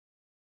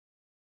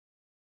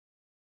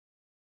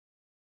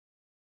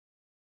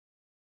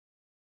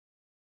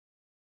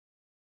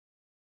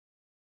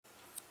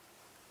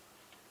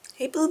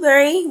Hey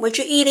Blueberry, what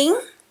you eating?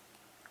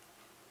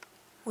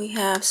 We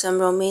have some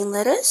romaine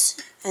lettuce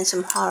and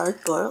some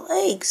hard-boiled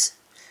eggs.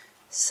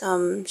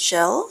 Some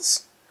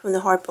shells from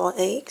the hard-boiled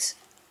eggs.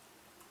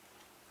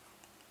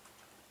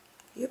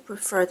 You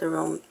prefer the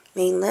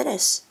romaine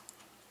lettuce.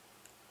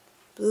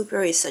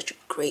 Blueberry is such a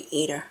great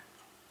eater.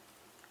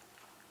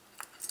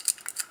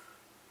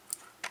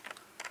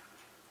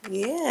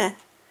 Yeah,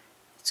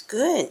 it's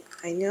good.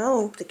 I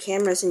know, the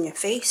camera's in your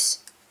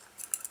face.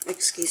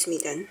 Excuse me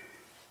then.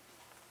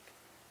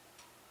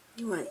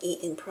 You want to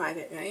eat in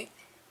private, right?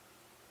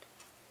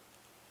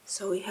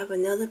 So we have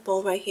another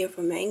bowl right here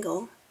for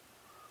Mango.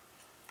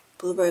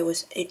 Blueberry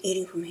was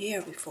eating from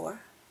here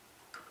before.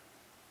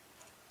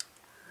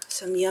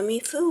 Some yummy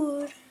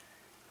food.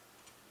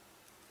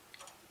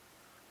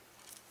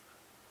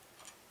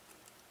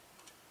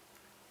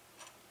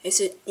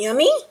 Is it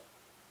yummy?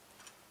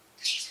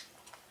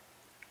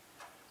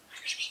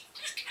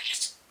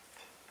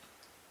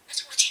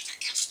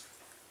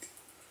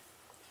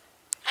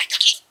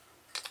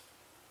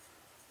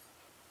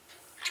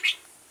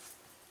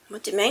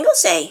 What did Mango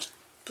say?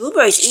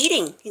 Blueberry's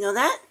eating. You know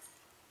that?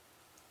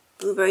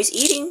 Blueberry's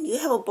eating. You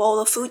have a bowl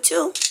of food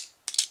too.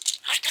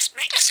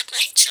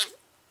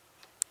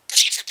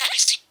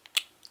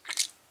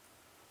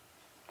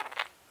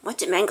 What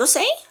did Mango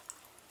say?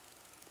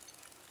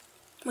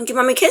 Want to give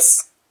Mommy a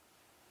kiss?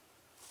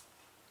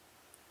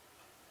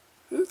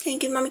 Can you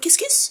give Mommy a kiss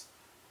kiss?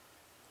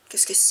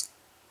 Kiss kiss.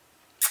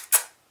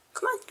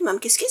 Come on, give Mommy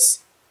a kiss kiss.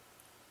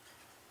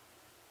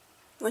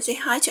 Want to say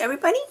hi to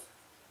everybody?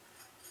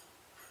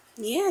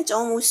 Yeah, it's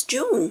almost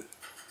June.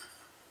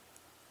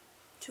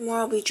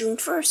 Tomorrow will be June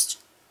 1st.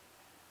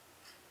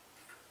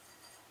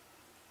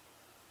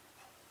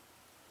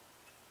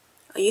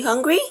 Are you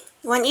hungry?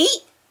 You want to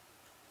eat?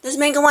 Does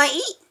Mango want to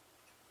eat?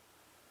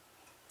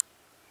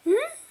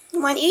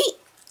 You want to eat?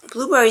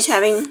 Blueberry's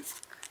having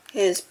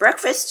his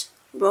breakfast.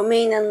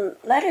 Romaine and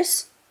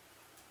lettuce.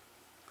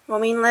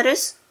 Romaine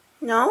lettuce?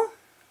 No?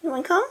 You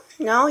want to come?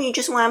 No? You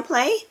just want to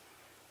play?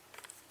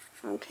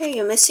 Okay,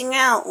 you're missing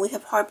out. We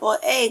have hard-boiled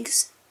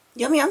eggs.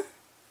 Yum yum.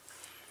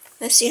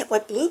 Let's see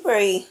what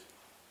Blueberry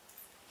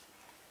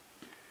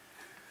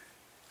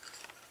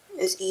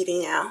is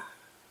eating now.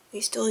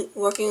 He's still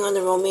working on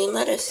the romaine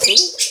lettuce. See?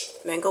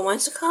 Mango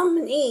wants to come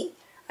and eat.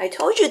 I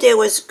told you there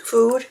was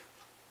food.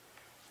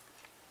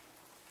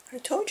 I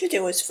told you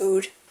there was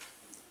food.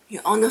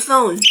 You're on the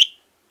phone.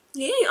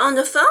 Yeah, you're on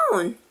the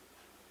phone.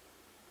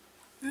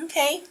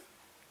 Okay.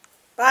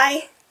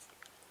 Bye.